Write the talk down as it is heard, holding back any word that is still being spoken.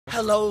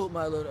Hello,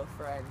 my little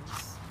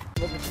friends.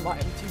 Welcome to my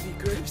MTV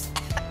Grips.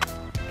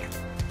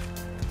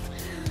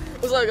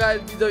 What's up, guys?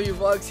 BW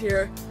Vlogs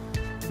here.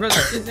 Bro,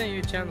 this isn't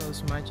your channel,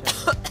 it's my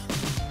channel.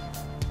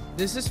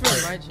 This is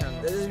for my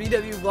channel. This is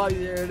BW Vlogs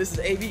here. This is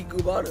AB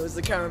Cubano, is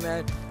the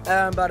cameraman. And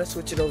I'm about to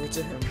switch it over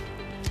to him.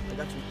 I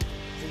got you.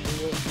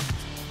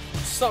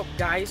 What's up,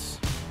 guys?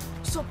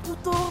 What's up,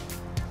 puto?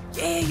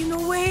 Yeah, you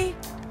know way?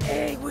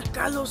 Hey, where's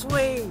Carlos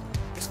way?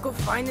 Let's go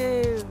find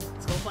him.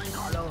 Let's go find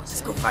Carlos.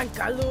 Let's go find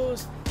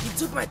Carlos. He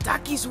took my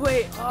Takis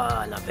way.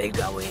 Oh, La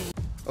Vega way.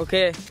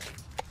 Okay,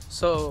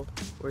 so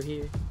we're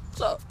here.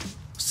 What's up?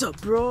 What's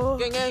up, bro?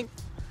 Gang, gang.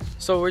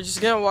 So we're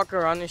just gonna walk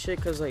around and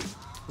shit, cause like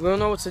we don't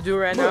know what to do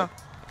right now.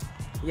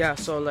 Yeah,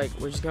 so like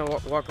we're just gonna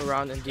walk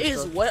around and do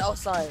It's stuff. wet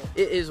outside.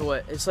 It is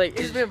wet. It's like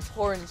It's been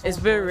pouring. it's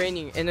been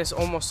raining and it's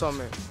almost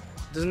summer.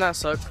 Doesn't that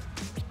suck?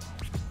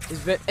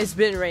 It's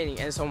been raining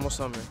and it's almost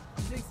summer.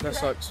 That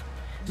sucks.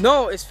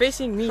 No, it's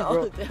facing me,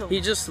 bro. Oh,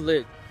 He just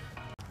slid.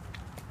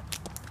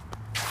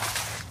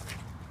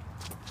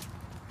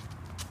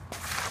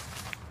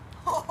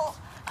 Oh,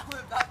 I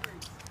went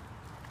backwards.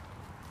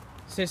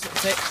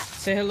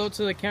 Say hello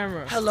to the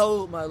camera.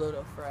 Hello, my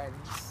little friends.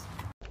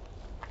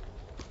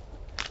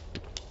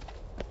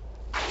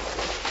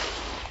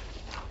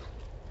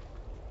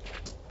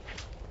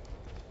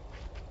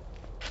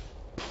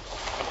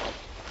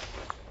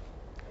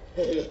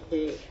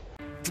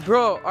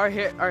 Bro, our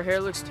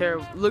hair looks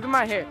terrible. Look at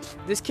my hair.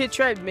 This kid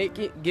tried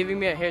giving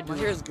me a hairdo. My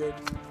hair is good.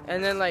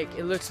 And then like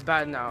it looks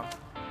bad now.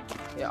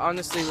 It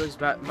honestly looks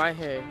bad. My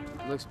hair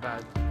looks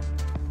bad. I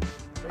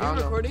Are don't you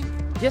know.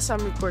 recording? Yes,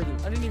 I'm recording.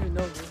 I didn't even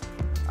know, bro.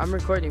 I'm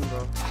recording,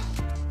 bro.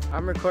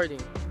 I'm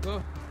recording.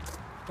 Go.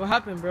 What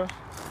happened, bro?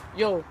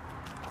 Yo,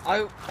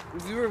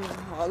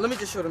 let me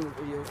just show them the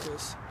video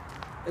because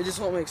it just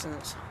won't make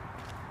sense.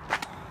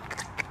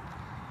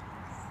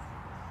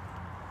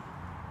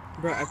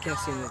 Bro, I can't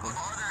see anything.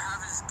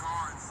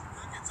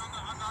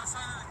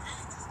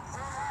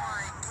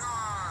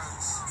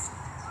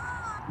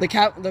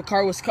 The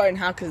car was cut in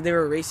half because they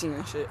were racing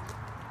and shit.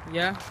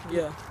 Yeah?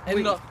 Yeah.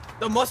 And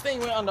the Mustang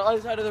went on the other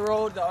side of the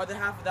road. The other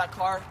half of that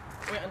car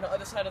went on the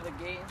other side of the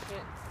gate and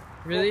shit.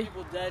 Really? 4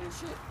 people dead and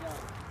shit. Yeah.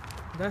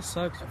 That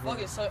sucks, bro.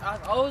 Fuck it. So I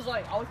was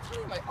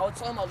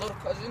telling my little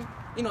cousin,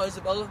 you know,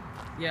 Isabella,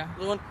 Yeah.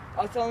 the one.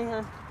 I was telling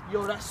her,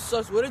 yo, that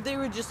sucks. What if they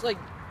were just like,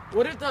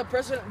 what if the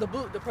person in the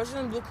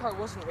blue car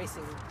wasn't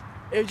racing?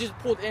 It just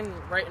pulled in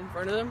right in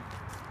front of them.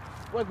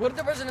 Like, what if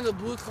the person in the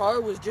blue car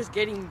was just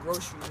getting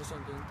groceries or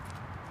something?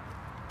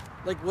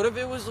 Like, what if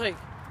it was like,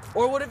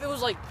 or what if it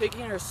was like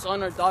picking her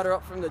son or daughter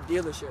up from the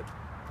dealership,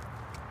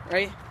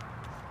 right?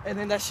 And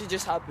then that shit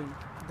just happened.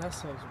 That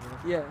sucks, bro.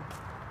 Yeah.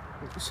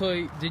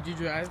 So, did you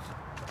drive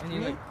any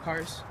Me? like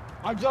cars?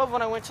 I drove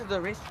when I went to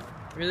the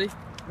racetrack. Really?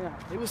 Yeah,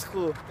 it was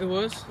cool. It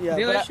was? Yeah,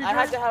 They but let you I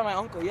had drive? to have my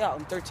uncle. Yeah,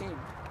 I'm 13.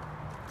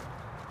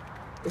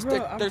 It's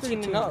Bro, I'm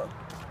 13 and up.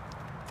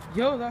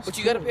 Yo, that's But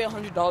you cool. gotta pay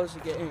 $100 to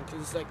get in, cause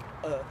it's like,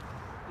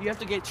 you have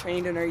to get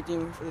trained and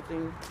everything for the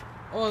thing.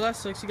 Oh, that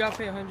sucks. You gotta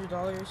pay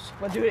 $100.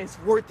 But dude, it's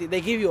worth it. They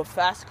give you a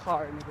fast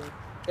car, nigga.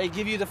 They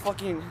give you the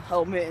fucking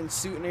helmet and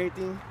suit and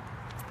everything.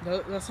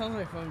 That sounds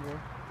like fun, bro.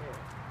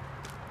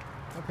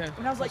 Okay.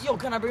 And I was like, yo,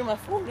 can I bring my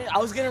phone in? I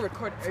was gonna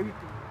record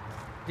everything.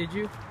 Did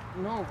you?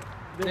 No,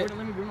 they wouldn't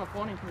let me bring my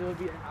phone in because it would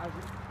be a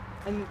hazard.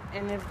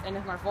 And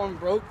if my phone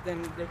broke,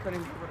 then they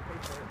couldn't be able to pay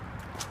for it.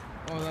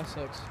 Oh, that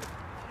sucks.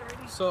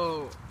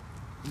 So,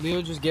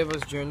 Leo just gave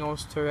us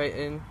journals to write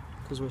in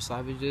because we're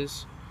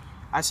savages.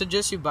 I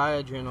suggest you buy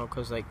a journal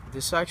because, like,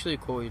 this is actually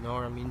cool, you know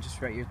what I mean? Just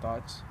write your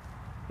thoughts.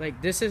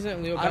 Like, this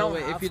isn't Leo, by the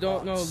way. If you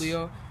don't know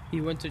Leo, he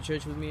went to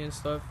church with me and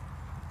stuff.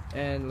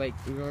 And, like,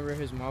 remember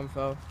his mom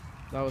fell?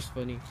 That was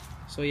funny.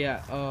 So, yeah.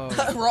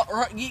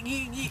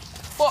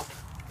 Fuck.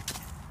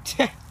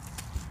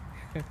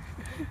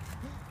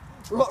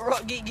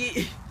 Rock,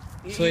 geek.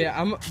 So, yeah,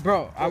 I'm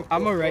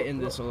gonna write in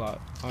this a lot,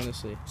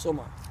 honestly. So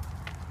am I.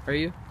 Are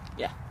you?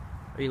 Yeah.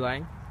 Are you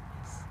lying?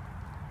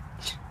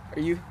 Are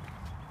you?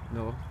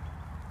 No.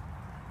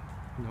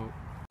 No.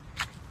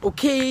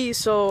 Okay,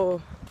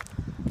 so...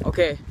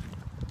 Okay.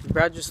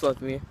 Brad just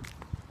left me.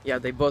 Yeah,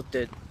 they both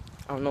did.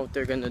 I don't know what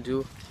they're gonna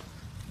do.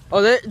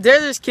 Oh, there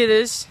this kid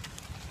is.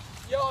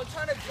 Yo, I'm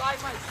trying to dry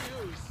my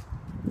shoes.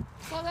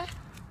 Saw that?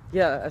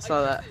 Yeah, I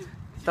saw that.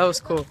 That was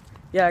cool.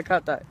 Yeah, I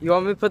got that. You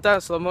want me to put that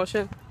in slow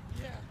motion?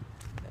 Yeah.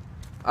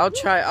 I'll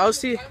try. I'll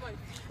see.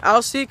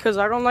 I'll see, cause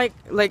I don't like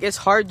it's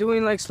hard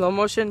doing like slow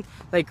motion,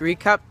 like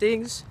recap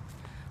things.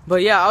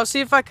 But yeah, I'll see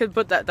if I could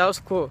put that. That was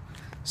cool.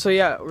 So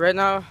yeah, right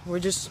now we're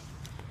just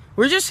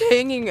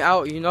hanging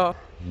out, you know.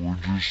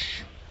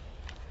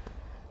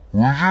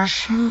 We're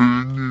just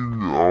hanging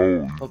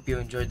out. Hope you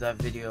enjoyed that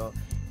video,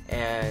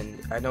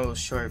 and I know it was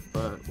short,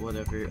 but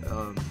whatever.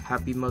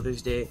 Happy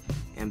Mother's Day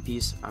and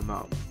peace. I'm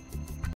out.